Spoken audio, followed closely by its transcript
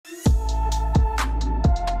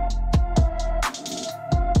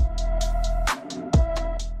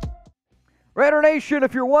Raider Nation,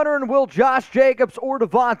 if you're wondering, will Josh Jacobs or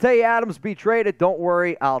Davante Adams be traded? Don't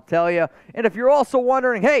worry, I'll tell you. And if you're also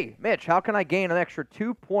wondering, hey, Mitch, how can I gain an extra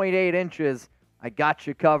 2.8 inches? I got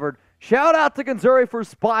you covered. Shout out to Gonzuri for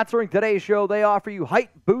sponsoring today's show. They offer you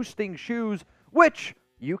height-boosting shoes, which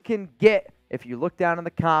you can get if you look down in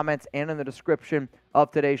the comments and in the description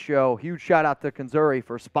of today's show. Huge shout out to Gonzuri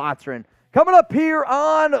for sponsoring. Coming up here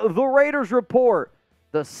on the Raiders Report,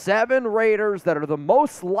 the 7 Raiders that are the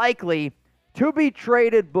most likely to be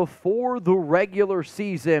traded before the regular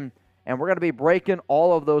season, and we're going to be breaking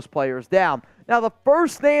all of those players down. Now, the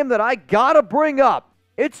first name that I got to bring up,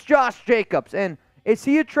 it's Josh Jacobs, and is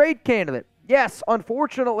he a trade candidate? Yes,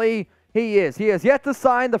 unfortunately, he is. He has yet to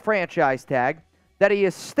sign the franchise tag that he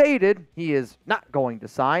has stated he is not going to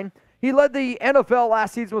sign. He led the NFL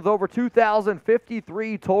last season with over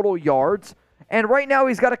 2,053 total yards, and right now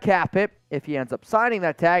he's got a cap hit if he ends up signing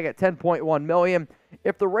that tag at $10.1 million.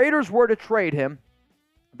 If the Raiders were to trade him,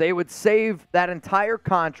 they would save that entire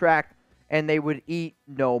contract and they would eat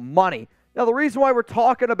no money. Now, the reason why we're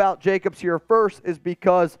talking about Jacobs here first is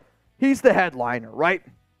because he's the headliner, right?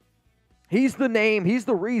 He's the name. He's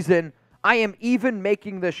the reason I am even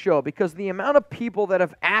making this show, because the amount of people that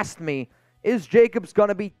have asked me, is Jacobs going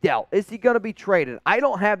to be dealt? Is he going to be traded? I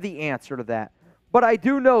don't have the answer to that, but I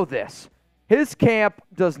do know this. His camp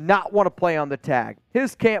does not want to play on the tag.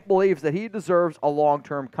 His camp believes that he deserves a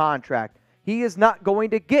long-term contract. He is not going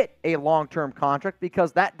to get a long-term contract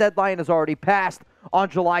because that deadline has already passed on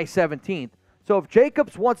July 17th. So if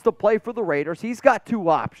Jacobs wants to play for the Raiders, he's got 2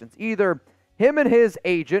 options. Either him and his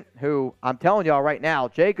agent, who I'm telling y'all right now,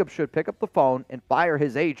 Jacobs should pick up the phone and fire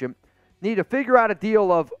his agent, need to figure out a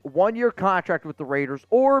deal of 1-year contract with the Raiders,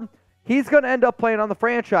 or he's going to end up playing on the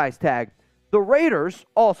franchise tag. The Raiders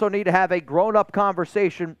also need to have a grown-up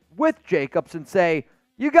conversation with Jacobs and say,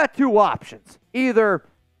 you got 2 options. Either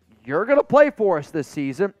you're going to play for us this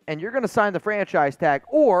season and you're going to sign the franchise tag,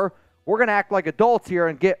 or we're going to act like adults here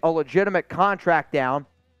and get a legitimate contract down,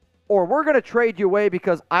 or we're going to trade you away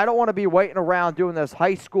because I don't want to be waiting around doing this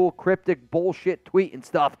high school cryptic bullshit tweet and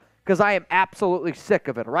stuff because I am absolutely sick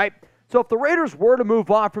of it, right? So if the Raiders were to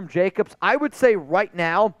move on from Jacobs, I would say right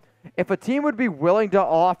now, if a team would be willing to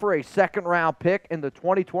offer a second-round pick in the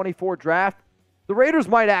 2024 draft, the Raiders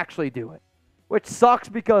might actually do it, which sucks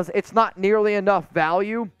because it's not nearly enough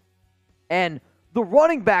value. And the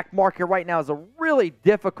running back market right now is a really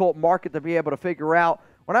difficult market to be able to figure out.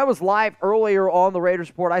 When I was live earlier on the Raiders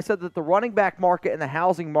Report, I said that the running back market and the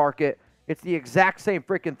housing market, it's the exact same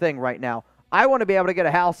freaking thing right now. I want to be able to get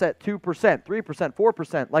a house at 2%, 3%,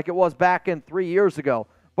 4% like it was back in 3 years ago.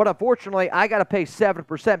 But unfortunately, I got to pay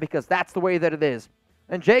 7% because that's the way that it is.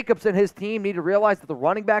 And Jacobs and his team need to realize that the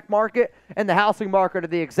running back market and the housing market are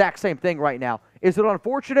the exact same thing right now. Is it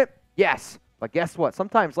unfortunate? Yes. But guess what?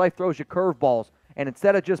 Sometimes life throws you curveballs. And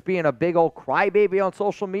instead of just being a big old crybaby on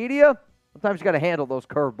social media, sometimes you got to handle those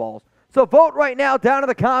curveballs. So vote right now down in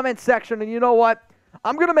the comments section. And you know what?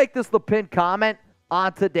 I'm going to make this the pinned comment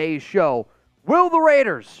on today's show. Will the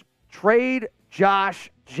Raiders trade Josh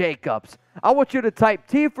Jacobs? I want you to type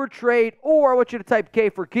T for trade, or I want you to type K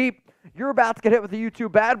for keep. You're about to get hit with the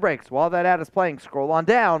YouTube ad breaks. While that ad is playing, scroll on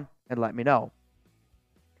down and let me know.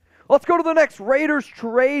 Let's go to the next Raiders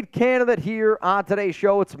trade candidate here on today's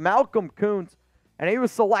show. It's Malcolm Koonce, and he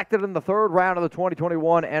was selected in the 3rd round of the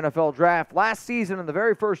 2021 NFL Draft. Last season, in the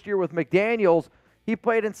very first year with McDaniels, he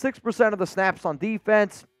played in 6% of the snaps on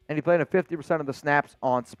defense, and he played in 50% of the snaps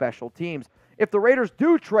on special teams. If the Raiders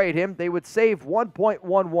do trade him, they would save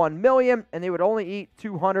 $1.11 million, and they would only eat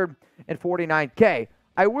 $249K.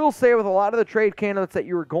 I will say with a lot of the trade candidates that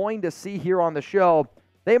you're going to see here on the show,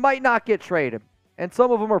 they might not get traded, and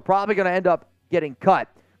some of them are probably going to end up getting cut.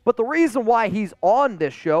 But the reason why he's on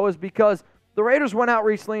this show is because the Raiders went out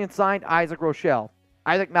recently and signed Isaac Rochelle.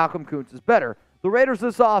 I think Malcolm Koonce is better. The Raiders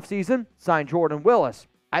this offseason signed Jordan Willis.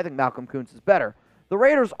 I think Malcolm Koonce is better. The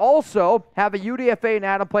Raiders also have a UDFA and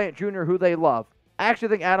Adam Plant Jr. who they love. I actually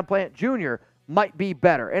think Adam Plant Jr. might be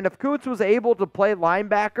better. And if Koonce was able to play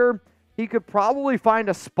linebacker, he could probably find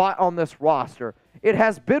a spot on this roster. It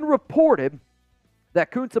has been reported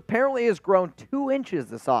that Koonce apparently has grown 2 inches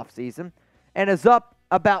this offseason and is up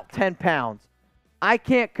about 10 pounds. I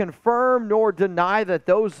can't confirm nor deny that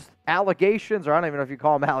those allegations, or I don't even know if you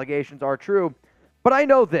call them allegations, are true. But I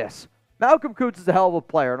know this. Malcolm Koonce is a hell of a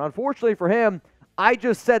player. And unfortunately for him, I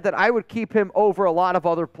just said that I would keep him over a lot of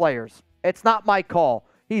other players. It's not my call.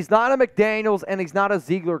 He's not a McDaniels and he's not a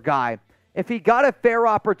Ziegler guy. If he got a fair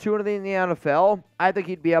opportunity in the NFL, I think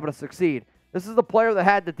he'd be able to succeed. This is the player that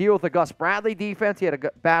had to deal with a Gus Bradley defense. He had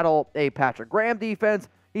to battle a Patrick Graham defense.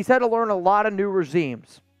 He's had to learn a lot of new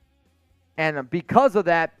regimes. And because of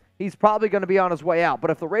that, he's probably going to be on his way out.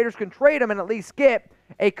 But if the Raiders can trade him and at least get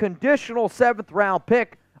a conditional 7th-round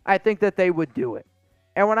pick, I think that they would do it.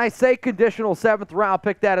 And when I say conditional 7th-round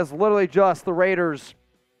pick, that is literally just the Raiders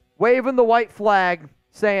waving the white flag,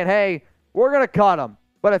 saying, hey, we're going to cut him.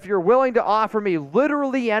 But if you're willing to offer me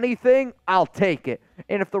literally anything, I'll take it.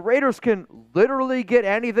 And if the Raiders can literally get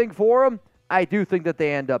anything for him, I do think that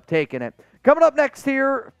they end up taking it. Coming up next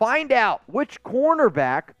here, find out which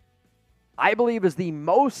cornerback I believe is the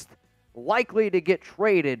most likely to get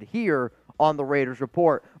traded here on the Raiders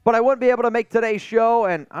Report. But I wouldn't be able to make today's show,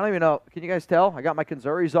 and I don't even know, can you guys tell? I got my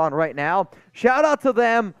Kanzuris on right now. Shout out to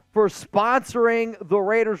them for sponsoring the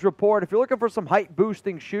Raiders Report. If you're looking for some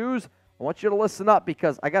height-boosting shoes, I want you to listen up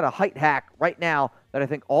because I got a height hack right now that I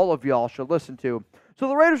think all of y'all should listen to. So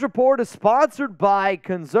the Raiders Report is sponsored by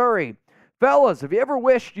Kanzuri. Fellas, have you ever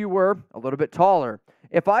wished you were a little bit taller?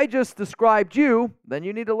 If I just described you, then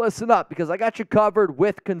you need to listen up because I got you covered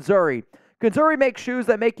with Kanzuri. Kanzuri makes shoes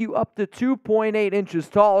that make you up to 2.8 inches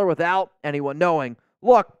taller without anyone knowing.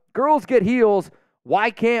 Look, girls get heels.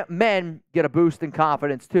 Why can't men get a boost in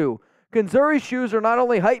confidence too? Kanzuri shoes are not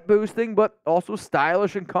only height boosting, but also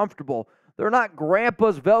stylish and comfortable. They're not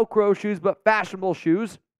grandpa's Velcro shoes, but fashionable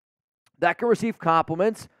shoes that can receive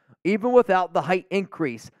compliments even without the height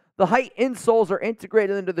increase. The height insoles are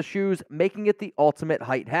integrated into the shoes, making it the ultimate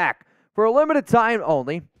height hack. For a limited time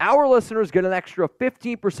only, our listeners get an extra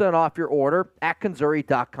 15% off your order at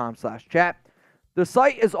kanzuri.com/chat. The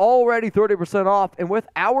site is already 30% off, and with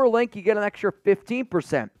our link, you get an extra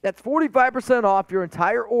 15%. That's 45% off your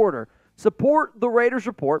entire order. Support the Raiders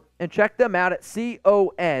Report and check them out at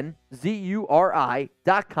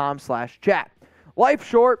conzuri.com/chat. Life's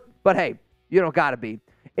short, but hey, you don't gotta be.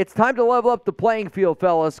 It's time to level up the playing field,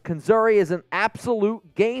 fellas. Kanzuri is an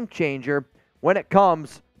absolute game changer when it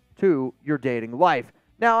comes to your dating life.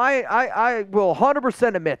 Now, I will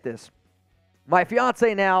 100% admit this. My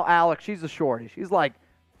fiance now, Alex, she's a shorty. She's like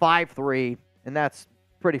 5'3", and that's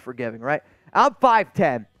pretty forgiving, right? I'm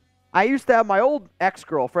 5'10". I used to have my old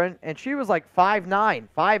ex-girlfriend, and she was like 5'9",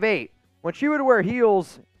 5'8". When she would wear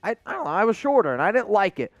heels, I don't know, I was shorter, and I didn't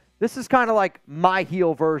like it. This is kind of like my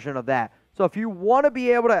heel version of that. So if you want to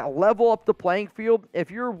be able to level up the playing field, if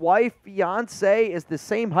your wife, fiance, is the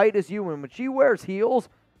same height as you, and when she wears heels,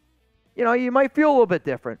 you know, you might feel a little bit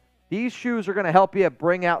different. These shoes are going to help you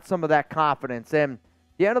bring out some of that confidence. And at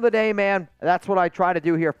the end of the day, man, that's what I try to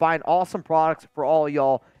do here. Find awesome products for all of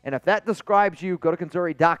y'all. And if that describes you, go to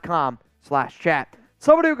kanzuri.com/chat.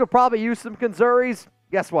 Somebody who could probably use some Kanzuris,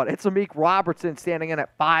 guess what? It's Amik Robertson standing in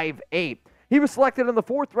at 5'8". He was selected in the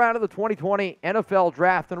 4th round of the 2020 NFL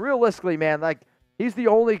Draft. And realistically, man, like, he's the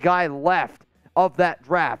only guy left of that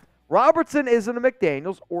draft. Robertson isn't a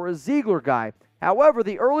McDaniels or a Ziegler guy. However,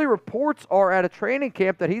 the early reports are at a training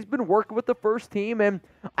camp that he's been working with the first team, and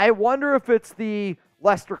I wonder if it's the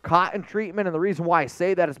Lester Cotton treatment, and the reason why I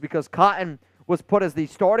say that is because Cotton was put as the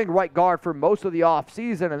starting right guard for most of the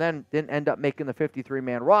offseason and then didn't end up making the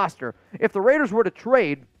 53-man roster. If the Raiders were to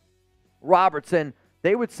trade Robertson,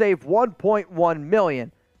 they would save $1.1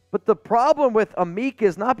 million. But the problem with Amik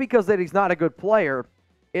is not because that he's not a good player,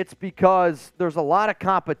 it's because there's a lot of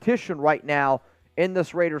competition right now in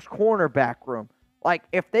this Raiders cornerback room. Like,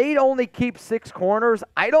 if they only keep 6 corners,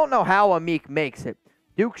 I don't know how Amik makes it.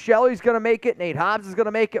 Duke Shelley's going to make it. Nate Hobbs is going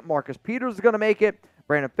to make it. Marcus Peters is going to make it.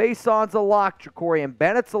 Brandon Faison's a lock. Jacorian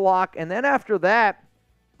Bennett's a lock. And then after that,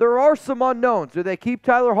 there are some unknowns. Do they keep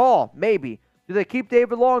Tyler Hall? Maybe. Do they keep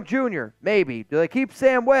David Long Jr.? Maybe. Do they keep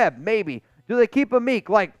Sam Webb? Maybe. Do they keep Amik?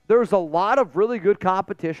 Like, there's a lot of really good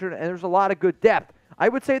competition, and there's a lot of good depth. I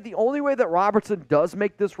would say the only way that Robertson does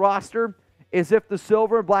make this roster is if the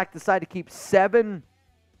Silver and Black decide to keep 7,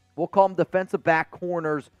 we'll call them defensive back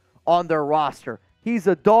corners, on their roster. He's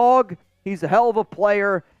a dog, he's a hell of a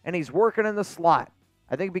player, and he's working in the slot.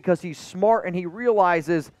 I think because he's smart and he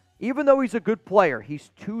realizes, even though he's a good player, he's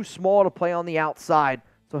too small to play on the outside.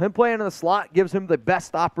 So him playing in the slot gives him the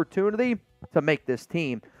best opportunity to make this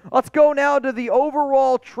team. Let's go now to the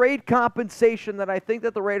overall trade compensation that I think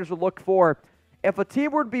that the Raiders would look for. If a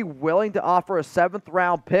team were to be willing to offer a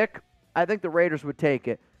 7th-round pick, I think the Raiders would take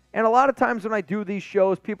it. And a lot of times when I do these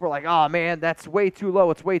shows, people are like, oh, man, that's way too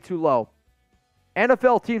low. It's way too low.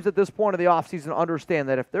 NFL teams at this point of the offseason understand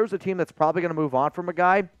that if there's a team that's probably going to move on from a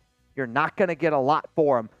guy, you're not going to get a lot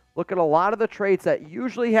for him. Look at a lot of the trades that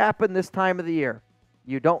usually happen this time of the year.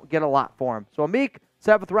 You don't get a lot for him. So Amik,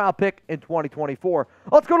 7th-round pick in 2024.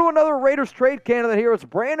 Let's go to another Raiders trade candidate here. It's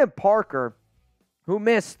Brandon Parker, who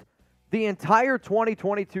missed the entire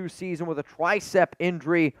 2022 season with a tricep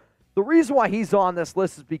injury. The reason why he's on this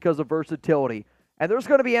list is because of versatility. And there's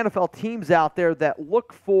going to be NFL teams out there that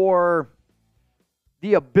look for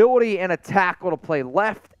the ability and a tackle to play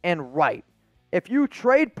left and right. If you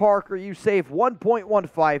trade Parker, you save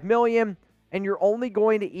 $1.15 million, and you're only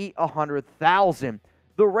going to eat $100,000.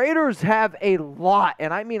 The Raiders have a lot,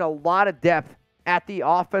 and I mean a lot of depth at the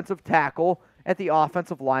offensive tackle, at the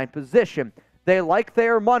offensive line position. They like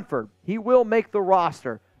Thayer Munford. He will make the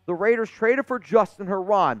roster. The Raiders traded for Justin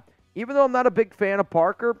Herron. Even though I'm not a big fan of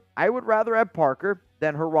Parker, I would rather have Parker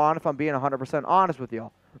than Herron if I'm being 100% honest with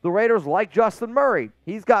y'all. The Raiders like Justin Murray.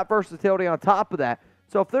 He's got versatility on top of that.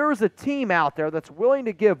 So if there is a team out there that's willing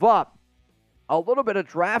to give up a little bit of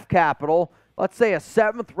draft capital, let's say a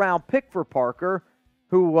 7th-round pick for Parker,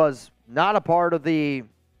 who was not a part of the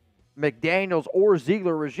McDaniels or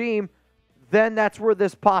Ziegler regime, then that's where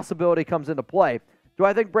this possibility comes into play. Do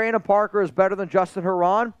I think Brandon Parker is better than Justin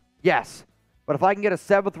Herron? Yes. But if I can get a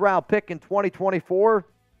 7th-round pick in 2024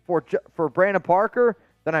 for Brandon Parker,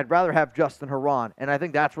 then I'd rather have Justin Herron. And I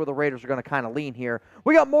think that's where the Raiders are going to kind of lean here.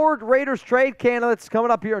 We got more Raiders trade candidates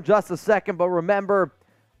coming up here in just a second. But remember,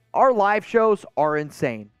 our live shows are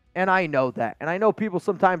insane. And I know that. And I know people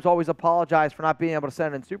sometimes always apologize for not being able to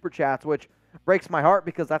send in super chats, which breaks my heart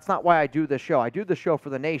because that's not why I do this show. I do the show for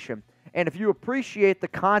the nation. And if you appreciate the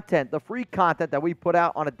content, the free content that we put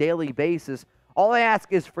out on a daily basis, all I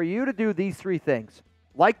ask is for you to do these 3 things.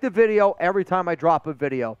 Like the video every time I drop a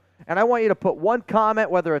video. And I want you to put one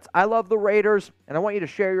comment, whether it's I love the Raiders, and I want you to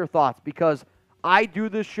share your thoughts because I do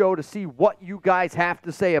this show to see what you guys have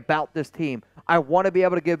to say about this team. I want to be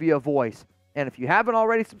able to give you a voice. And if you haven't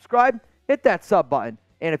already subscribed, hit that sub button.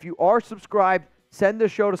 And if you are subscribed, send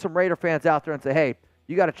this show to some Raider fans out there and say, hey,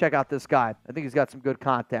 you got to check out this guy. I think he's got some good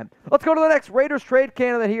content. Let's go to the next Raiders trade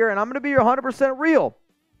candidate here, and I'm going to be your 100% real.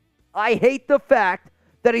 I hate the fact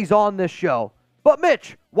that he's on this show. But,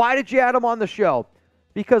 Mitch, why did you add him on the show?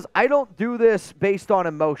 Because I don't do this based on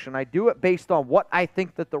emotion. I do it based on what I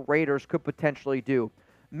think that the Raiders could potentially do.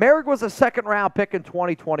 Moehrig was a 2nd-round pick in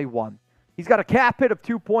 2021. He's got a cap hit of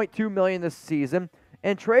 $2.2 million this season.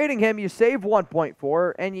 And trading him, you save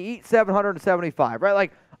 $1.4 and you eat $775, right?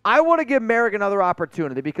 Like, I want to give Moehrig another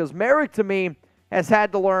opportunity because Moehrig, to me, has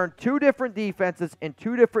had to learn 2 different defenses in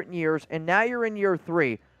 2 different years, and now you're in year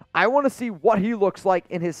 3. I want to see what he looks like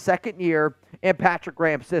in his 2nd year in Patrick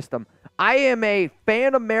Graham's system. I am a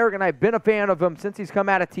fan of Moehrig, and I've been a fan of him since he's come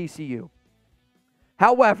out of TCU.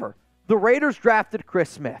 However, the Raiders drafted Chris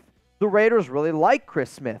Smith. The Raiders really like Chris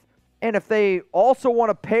Smith. And if they also want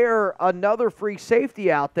to pair another free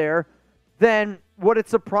safety out there, then would it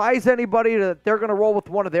surprise anybody that they're going to roll with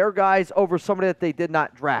one of their guys over somebody that they did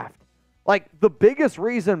not draft? Like, the biggest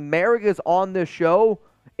reason Moehrig is on this show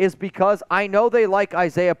is because I know they like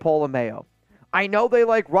Isaiah Polameo. I know they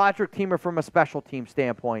like Roderick Teamer from a special team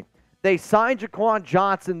standpoint. They signed Jaquan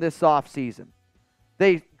Johnson this offseason.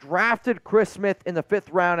 They drafted Chris Smith in the 5th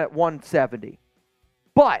round at 170.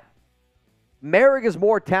 But Moehrig is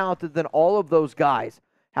more talented than all of those guys.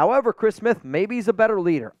 However, Chris Smith, maybe he's a better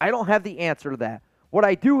leader. I don't have the answer to that. What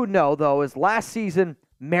I do know, though, is last season,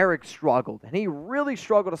 Moehrig struggled. And he really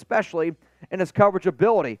struggled, especially in his coverage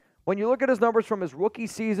ability. When you look at his numbers from his rookie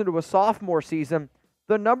season to his sophomore season,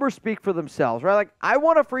 the numbers speak for themselves, right? Like, I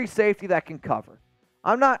want a free safety that can cover.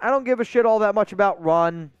 I don't give a shit all that much about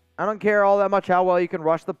run. I don't care all that much how well you can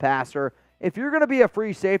rush the passer. If you're going to be a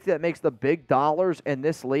free safety that makes the big dollars in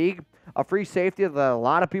this league, a free safety that a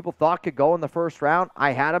lot of people thought could go in the 1st round,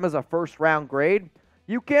 I had him as a 1st-round grade.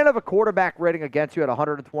 You can't have a quarterback rating against you at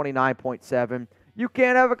 129.7. You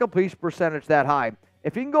can't have a completion percentage that high.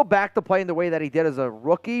 If he can go back to playing the way that he did as a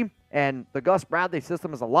rookie, and the Gus Bradley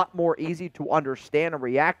system is a lot more easy to understand and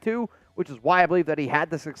react to, which is why I believe that he had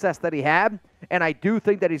the success that he had, and I do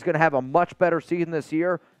think that he's going to have a much better season this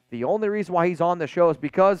year. The only reason why he's on the show is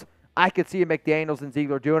because I could see McDaniels and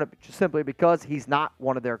Ziegler doing it just simply because he's not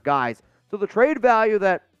one of their guys. So the trade value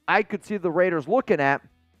that I could see the Raiders looking at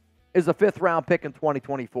is a 5th-round pick in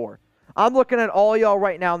 2024. I'm looking at all y'all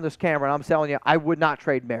right now in this camera, and I'm telling you, I would not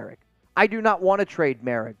trade Moehrig. I do not want to trade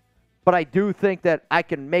Moehrig, but I do think that I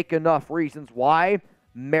can make enough reasons why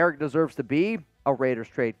Moehrig deserves to be a Raiders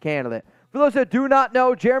trade candidate. For those that do not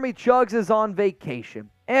know, Jeremy Chuggs is on vacation.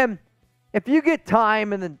 And if you get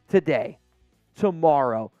time today,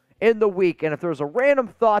 tomorrow, in the week, and if there's a random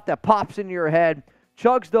thought that pops into your head,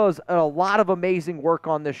 Chuggs does a lot of amazing work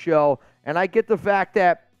on this show, and I get the fact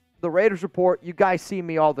that the Raiders Report, you guys see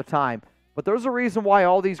me all the time, but there's a reason why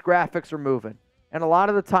all these graphics are moving, and a lot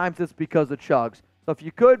of the times it's because of Chuggs. So if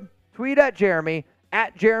you could, tweet at Jeremy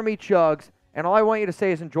Chuggs, and all I want you to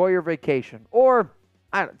say is enjoy your vacation, or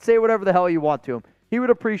say whatever the hell you want to him. He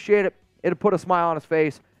would appreciate it. It'd put a smile on his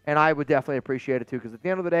face. And I would definitely appreciate it, too, because at the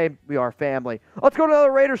end of the day, we are family. Let's go to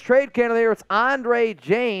another Raiders trade candidate here. It's Andre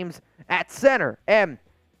James. at center. And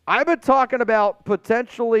I've been talking about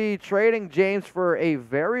potentially trading James for a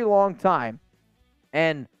very long time.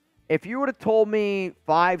 And if you would have told me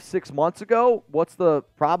 5-6 months ago, what's the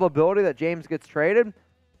probability that James gets traded?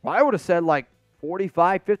 I would have said like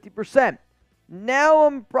 45, 50%. Now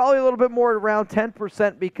I'm probably a little bit more around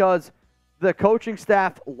 10% because the coaching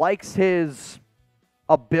staff likes his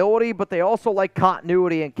ability, but they also like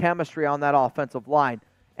continuity and chemistry on that offensive line.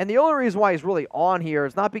 And the only reason why he's really on here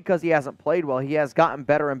is not because he hasn't played well. He has gotten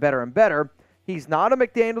better and better and better. He's not a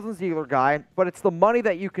McDaniels and Ziegler guy, but it's the money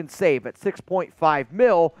that you can save at $6.5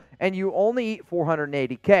 million, and you only eat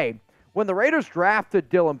 $480K. When the Raiders drafted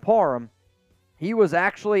Dylan Parham, he was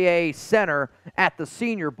actually a center at the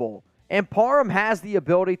Senior Bowl. And Parham has the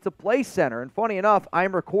ability to play center. And funny enough,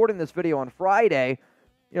 I'm recording this video on Friday.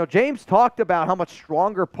 James talked about how much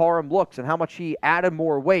stronger Parham looks and how much he added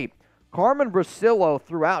more weight. Carmen Brasillo,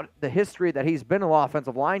 throughout the history that he's been an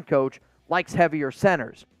offensive line coach, likes heavier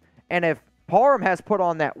centers. And if Parham has put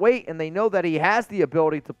on that weight and they know that he has the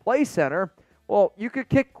ability to play center, well, you could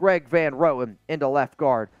kick Greg Van Roten into left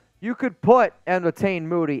guard. You could put Emmetane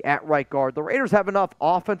Moody at right guard. The Raiders have enough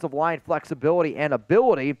offensive line flexibility and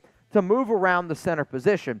ability to move around the center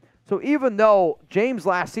position. So even though James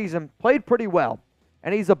last season played pretty well,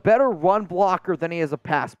 and he's a better run blocker than he is a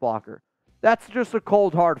pass blocker, that's just a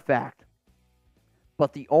cold, hard fact.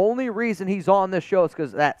 But the only reason he's on this show is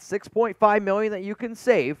because of that $6.5 million that you can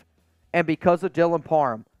save, and because of Dylan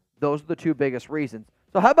Parham. Those are the two biggest reasons.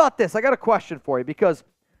 So how about this? I got a question for you because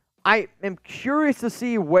I am curious to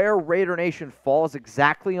see where Raider Nation falls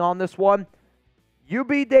exactly on this one. You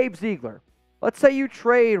be Dave Ziegler. Let's say you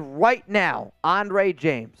trade right now Andre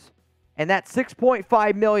James, and that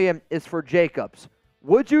 $6.5 million is for Jacobs.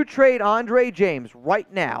 Would you trade Andre James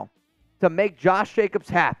right now to make Josh Jacobs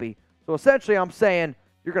happy? So essentially I'm saying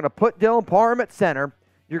you're going to put Dylan Parham at center,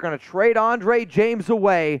 you're going to trade Andre James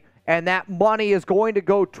away, and that money is going to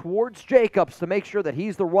go towards Jacobs to make sure that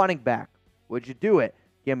he's the running back. Would you do it?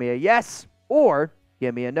 Give me a yes or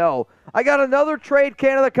give me a no. I got another trade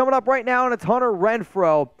candidate coming up right now, and it's Hunter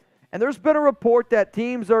Renfrow. And there's been a report that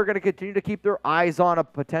teams are going to continue to keep their eyes on a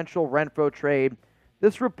potential Renfrow trade.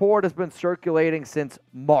 This report has been circulating since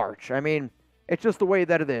March. I mean, it's just the way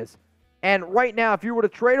that it is. And right now, if you were to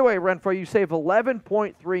trade away Renfrow, you save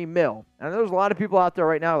 $11.3 million. And there's a lot of people out there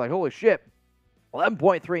right now like, holy shit,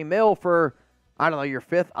 $11.3 million for, I don't know, your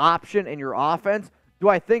fifth option in your offense. Do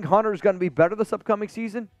I think Hunter's going to be better this upcoming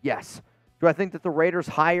season? Yes. Do I think that the Raiders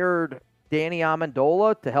hired Danny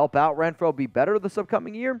Amendola to help out Renfrow be better this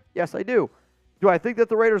upcoming year? Yes, I do. Do I think that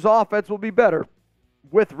the Raiders' offense will be better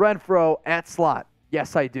with Renfrow at slot?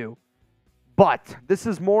 Yes, I do. But this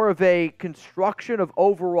is more of a construction of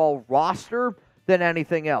overall roster than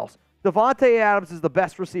anything else. Davante Adams is the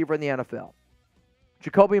best receiver in the NFL.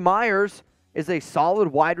 Jacoby Myers is a solid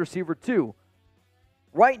wide receiver too.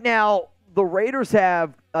 Right now, the Raiders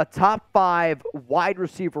have a top 5 wide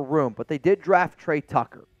receiver room, but they did draft Trey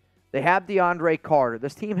Tucker. They have DeAndre Carter.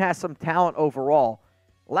 This team has some talent overall.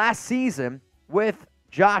 Last season, with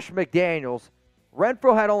Josh McDaniels,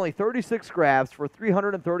 Renfrow had only 36 grabs for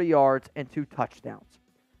 330 yards and 2 touchdowns.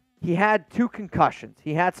 He had 2 concussions.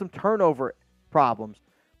 He had some turnover problems.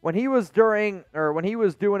 When he was doing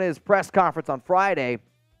his press conference on Friday,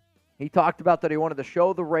 he talked about that he wanted to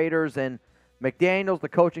show the Raiders and McDaniels, the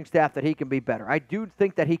coaching staff, that he can be better. I do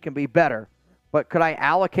think that he can be better. But could I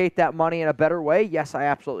allocate that money in a better way? Yes, I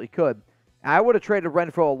absolutely could. I would have traded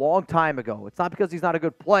Renfrow a long time ago. It's not because he's not a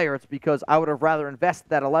good player. It's because I would have rather invested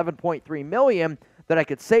that $11.3 million that I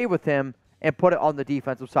could save with him and put it on the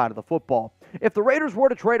defensive side of the football. If the Raiders were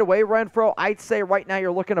to trade away Renfrow, I'd say right now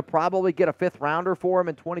you're looking to probably get a 5th rounder for him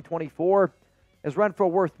in 2024. Is Renfrow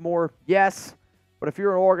worth more? Yes. But if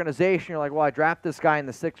you're an organization, you're like, well, I draft this guy in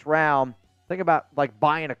the 6th round. Think about like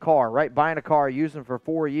buying a car, right? Buying a car, using it for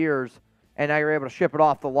 4 years, and now you're able to ship it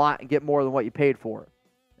off the lot and get more than what you paid for it.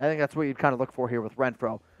 I think that's what you'd kind of look for here with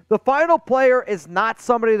Renfrow. The final player is not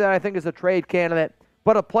somebody that I think is a trade candidate,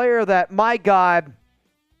 but a player that, my God,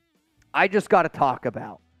 I just got to talk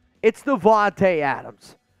about. It's Davante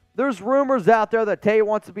Adams. There's rumors out there that Tay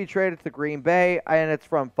wants to be traded to Green Bay, and it's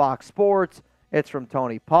from Fox Sports. It's from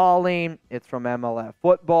Tony Pauline. It's from MLF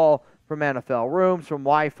Football, from NFL Rooms, from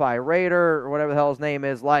Wi-Fi Raider, or whatever the hell his name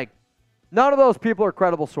is. Like, none of those people are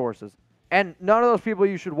credible sources, and none of those people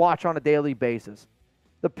you should watch on a daily basis.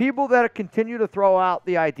 The people that continue to throw out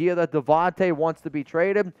the idea that Davante wants to be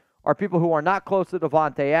traded are people who are not close to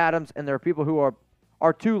Davante Adams, and there are people who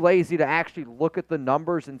are too lazy to actually look at the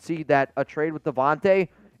numbers and see that a trade with Davante,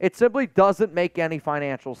 it simply doesn't make any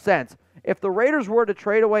financial sense. If the Raiders were to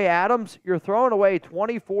trade away Adams, you're throwing away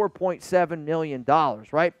 $24.7 million,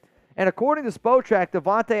 right? And according to Spotrac,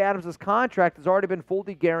 Davante Adams' contract has already been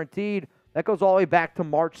fully guaranteed. That goes all the way back to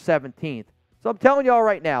March 17th. So I'm telling y'all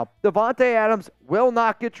right now, Davante Adams will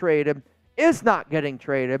not get traded, is not getting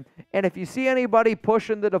traded. And if you see anybody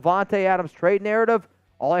pushing the Davante Adams trade narrative,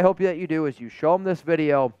 all I hope that you do is you show them this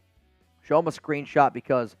video, show them a screenshot,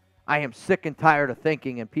 because I am sick and tired of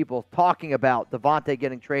thinking and people talking about Davante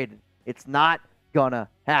getting traded. It's not going to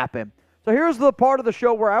happen. So here's the part of the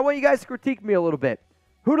show where I want you guys to critique me a little bit.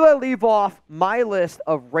 Who do I leave off my list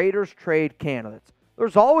of Raiders trade candidates?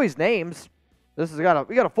 There's always names. We got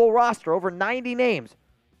a full roster, over 90 names.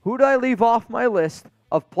 Who do I leave off my list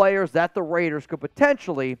of players that the Raiders could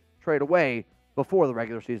potentially trade away before the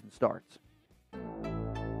regular season starts?